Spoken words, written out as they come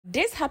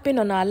This happened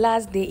on our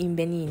last day in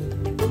Benin.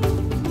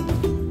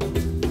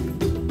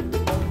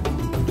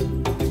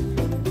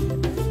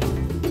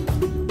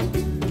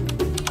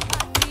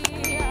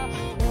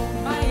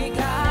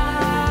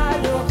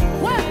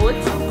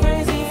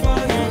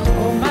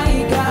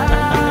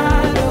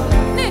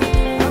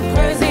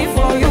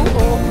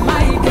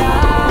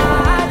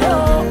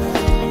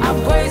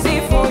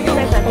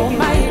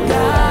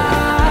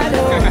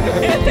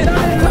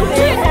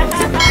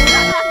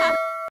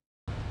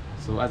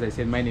 So as I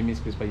said, my name is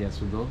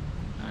Quidah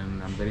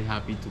and I'm very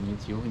happy to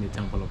meet you in the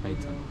temple of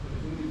Python.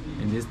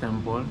 In this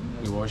temple,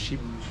 we worship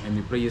and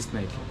we pray a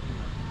snake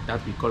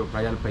that we call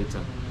royal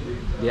python.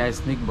 They are a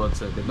snake, but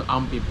they don't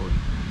harm people.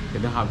 They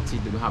don't have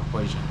teeth, they don't have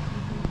poison.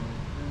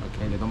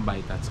 Okay, they don't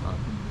bite at all.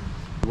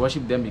 We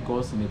worship them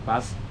because in the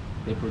past,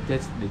 they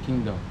protect the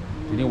kingdom.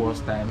 During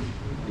war's time,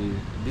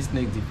 these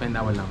snakes defend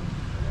our land.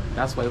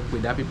 That's why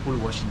Quidah people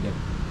worship them.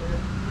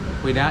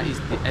 Quidah is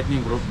the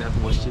ethnic group that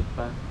worship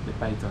the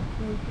python.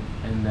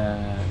 And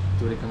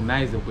to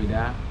recognize the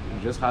Quidah, you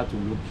just have to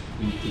look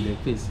into their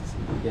faces.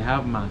 They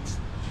have marks,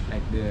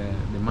 like the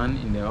man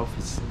in the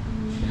office.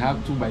 They have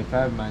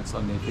 2x5 marks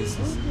on their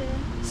faces.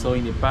 So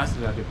in the past,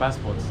 they have a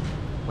passport.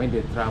 When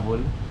they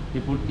travel,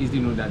 people easily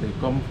know that they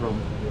come from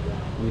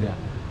Quidah.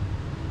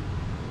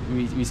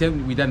 We say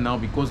Quidah now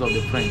because of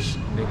the French.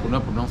 They could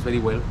not pronounce very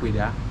well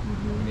Quidah.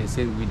 They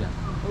said Quidah.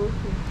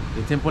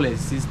 The temple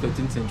exists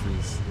 13th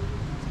centuries,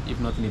 if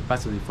not in the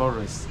past of the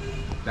forest.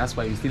 That's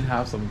why we still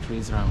have some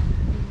trees around.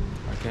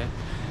 Okay?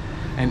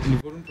 And in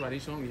the Burun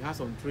tradition, we have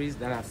some trees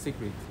that are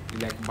sacred,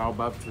 like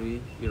baobab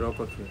tree,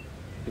 iroko tree,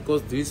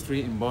 because these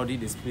trees embody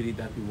the spirit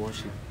that we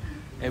worship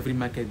every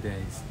market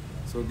days.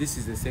 So this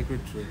is a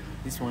sacred tree.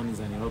 This one is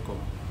an iroko.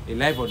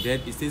 Alive or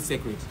dead is still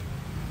sacred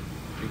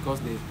because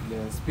the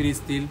spirit is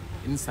still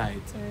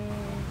inside.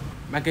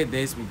 Market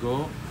days we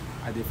go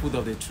at the foot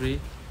of the tree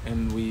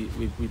and we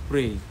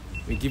pray.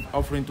 We give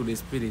offering to the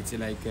spirit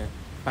like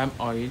palm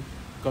oil,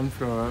 corn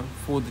flour,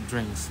 food,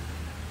 drinks.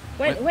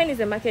 When is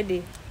the market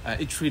day?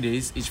 Each 3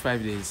 days, each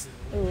 5 days.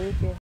 Oh,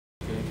 okay.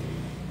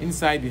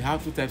 Inside we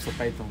have 2 types of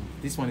python.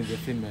 This one is a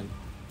female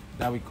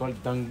that we call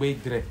dangbe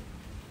dre.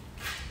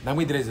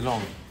 Dangbe dre is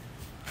long,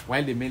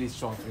 while the male is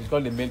short. We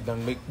call the male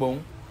dangbe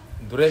bong.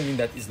 Dre means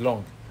that it's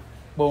long,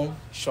 bong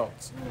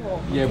short.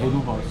 Oh, okay.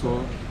 Yeah,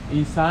 so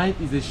inside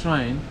is a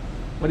shrine.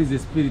 What is the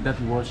spirit that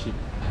we worship?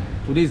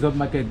 Today is not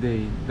market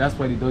day, that's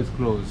why the door is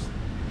closed.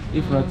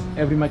 If not,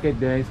 every market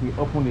day we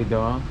open the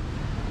door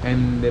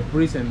and the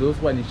priests and those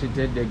who are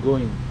initiated, they go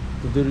in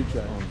to do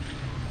ritual.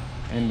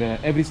 And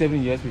every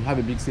 7 years we have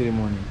a big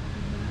ceremony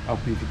of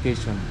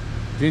purification.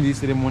 During this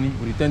ceremony,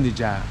 we return the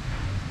jar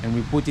and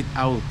we put it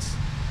out.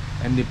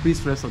 And the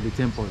priest first of the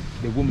temple,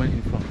 the woman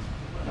in front,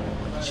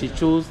 she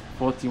chose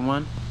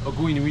 41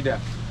 Ogu in Wida.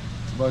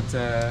 But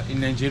in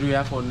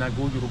Nigeria, for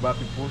Nago Yoruba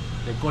people,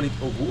 they call it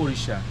Ogu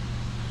Orisha.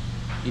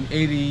 In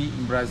Eri,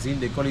 in Brazil,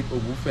 they call it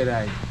Ogu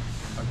Ferai.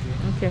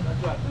 Okay.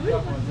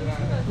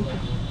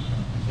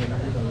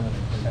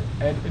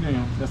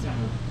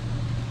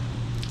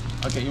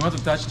 Okay, you want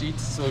to touch it,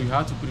 so you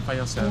have to purify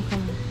yourself.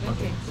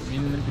 Okay.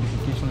 In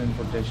purification and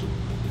protection.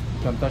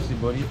 You can touch the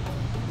body.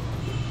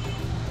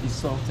 It's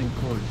soft and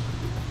cold.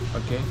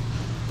 Okay.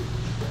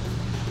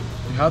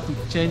 You have to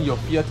change your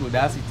fear to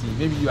audacity.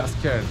 Maybe you are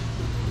scared.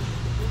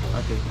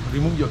 Okay.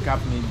 Remove your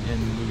cap and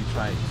really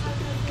try it.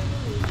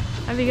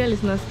 Abigail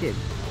is not scared.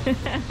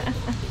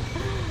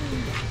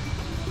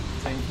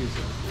 Thank you,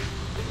 sir.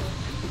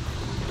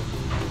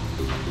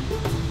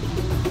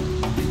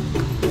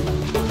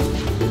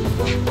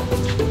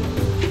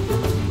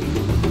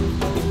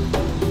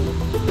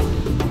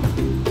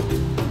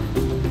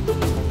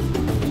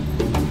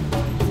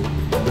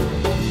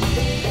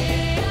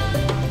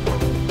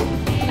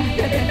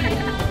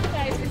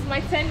 Guys, it's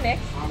my turn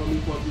next.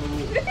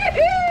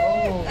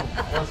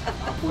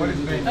 What is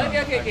going on?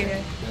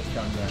 Okay. Let's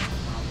calm down.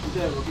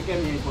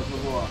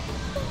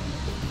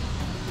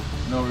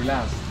 No,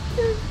 relax.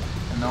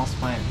 And now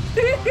spine.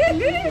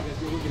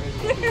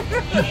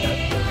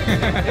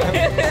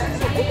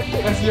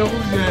 That's your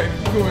move there.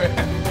 Go ahead.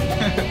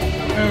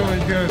 Oh my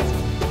god.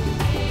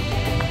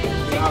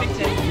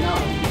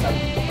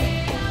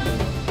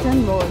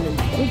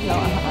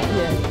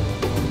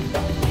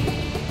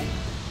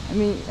 I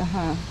mean,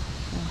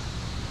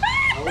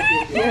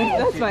 yeah,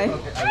 that's fine.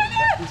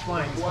 It's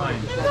fine.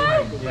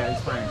 Yeah,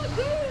 it's fine.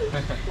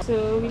 So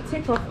we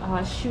take off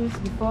our shoes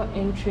before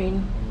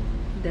entering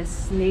the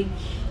snake.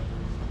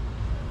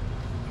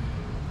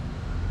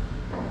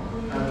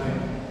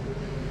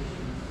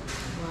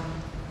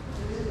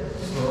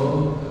 So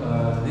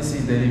this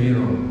is the living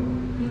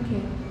room.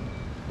 Okay.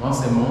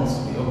 Once a month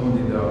we open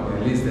the door, we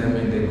release them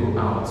and they go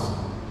out.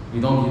 We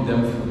don't give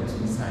them food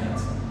inside.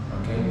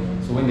 Okay?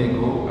 So when they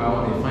go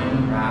out, they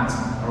find rats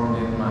or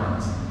dead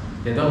mice.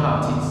 They don't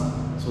have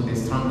teeth, so they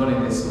strangle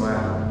and they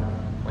swallow.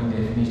 When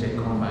they finish, they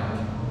come back.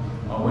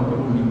 Or when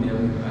people meet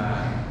them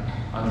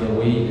on their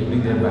way, they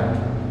bring them back.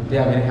 They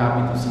are very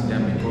happy to see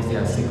them because they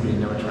are sacred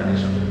in our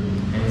tradition.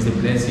 And it's a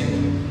blessing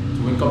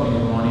to wake up in the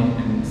morning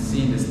and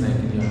see the snake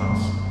in your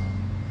house.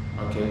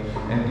 Okay,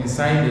 and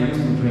inside they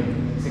used to drink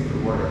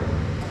sacred water.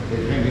 They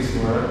drink this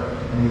water,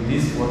 and with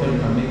this water you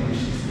can make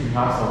wishes. If you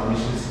have some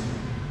wishes,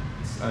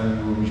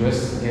 and you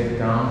just get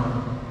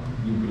down,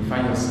 you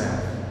purify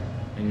yourself,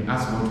 and you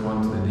ask what you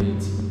want to the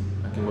deity.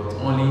 Okay, but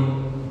only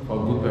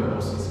for good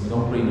purposes. You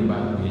don't pray in the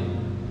bad way.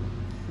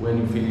 When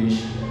you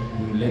finish,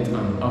 you let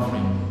an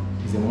offering.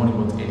 It's a money,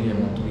 but any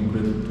amount to be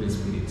grateful to the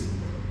spirit.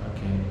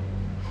 Okay,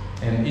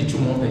 and each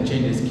month they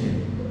change the skin.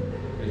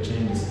 They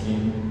change the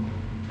skin,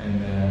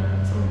 and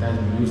sometimes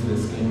we use the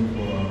skin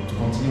to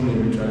continue the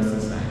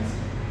ritualistic science.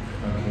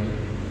 Okay,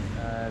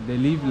 they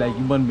live like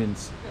human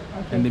beings,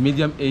 and the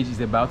medium age is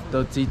about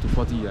 30 to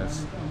 40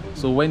 years.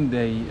 So when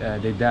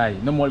they die,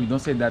 normally we don't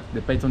say that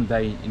the python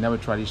die in our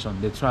tradition.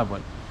 They travel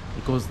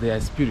because they are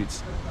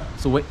spirits.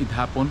 So when it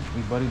happens,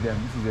 we bury them.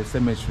 This is the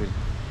cemetery,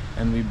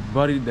 and we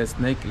bury the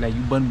snake like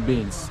human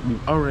beings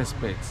with all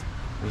respect.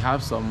 We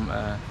have some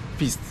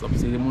feasts of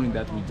ceremony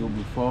that we do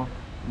before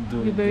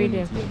we bury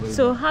them.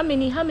 So how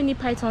many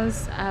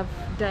pythons have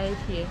died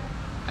here?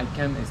 I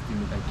can't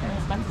estimate. I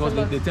can't,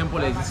 because the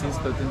temple exists since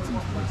 13th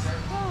century.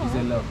 It's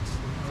a lot.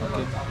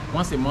 Okay.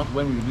 Once a month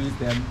when we release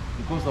them,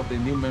 because of the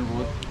new main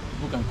road,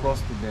 people can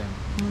cross to them.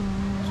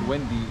 So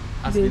when the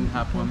accident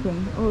happens,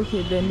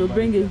 okay, then they'll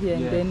bring it here,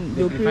 and then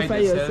they'll purify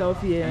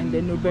yourself here, and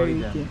then they'll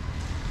bury it here.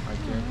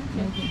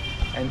 Okay.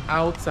 And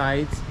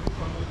outside,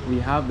 we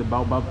have the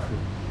baobab tree.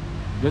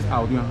 Just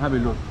out, you can have a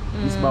look.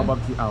 This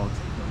baobab tree out.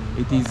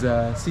 It is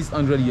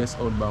 600 years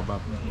old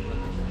baobab.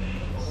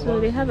 So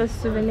they have a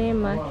souvenir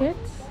market.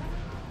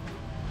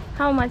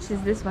 How much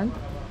is this one?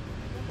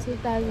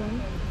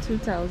 2,000.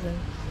 2,000.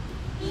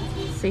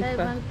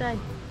 Safer.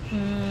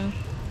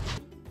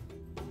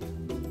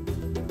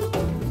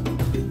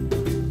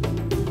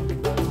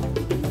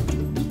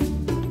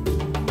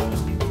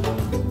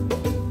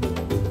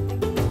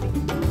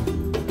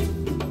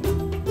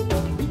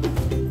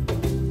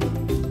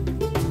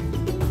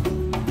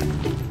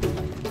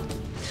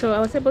 So I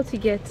was able to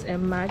get a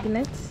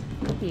magnet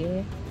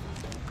here.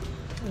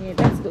 Yeah,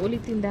 that's the only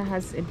thing that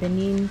has a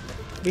Benin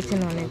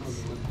written on it.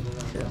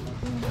 So.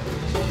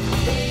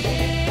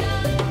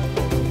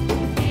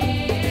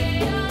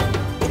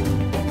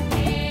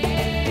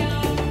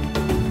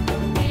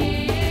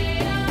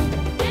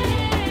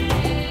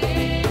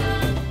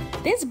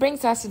 This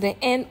brings us to the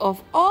end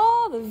of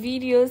all the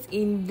videos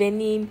in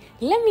Benin.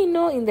 Let me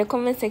know in the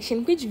comment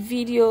section which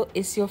video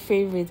is your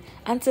favorite.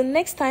 Until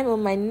next time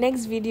on my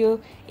next video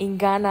in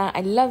Ghana,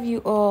 I love you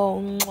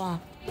all. Mwah.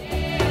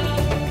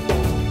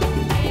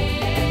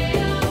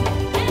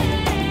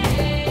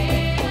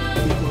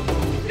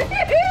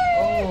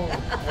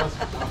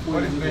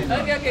 What is going on?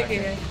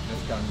 Okay.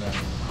 Let's calm down.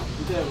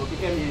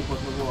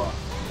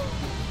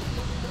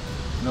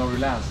 No,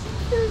 relax.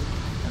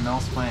 And now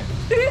spine.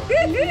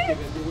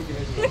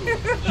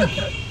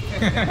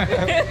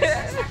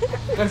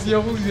 That's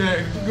your moves,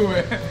 yeah. Go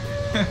ahead.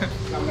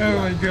 Oh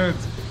my god.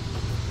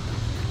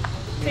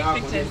 Take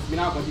pictures.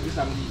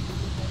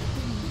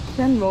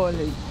 10 more,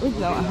 like, wait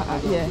now,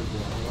 yeah.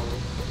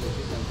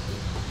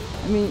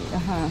 I mean,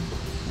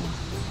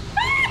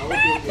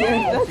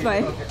 yeah, that's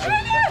fine.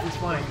 It's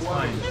fine.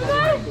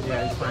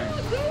 Yeah, it's fine.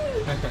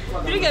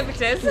 Did you get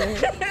pictures?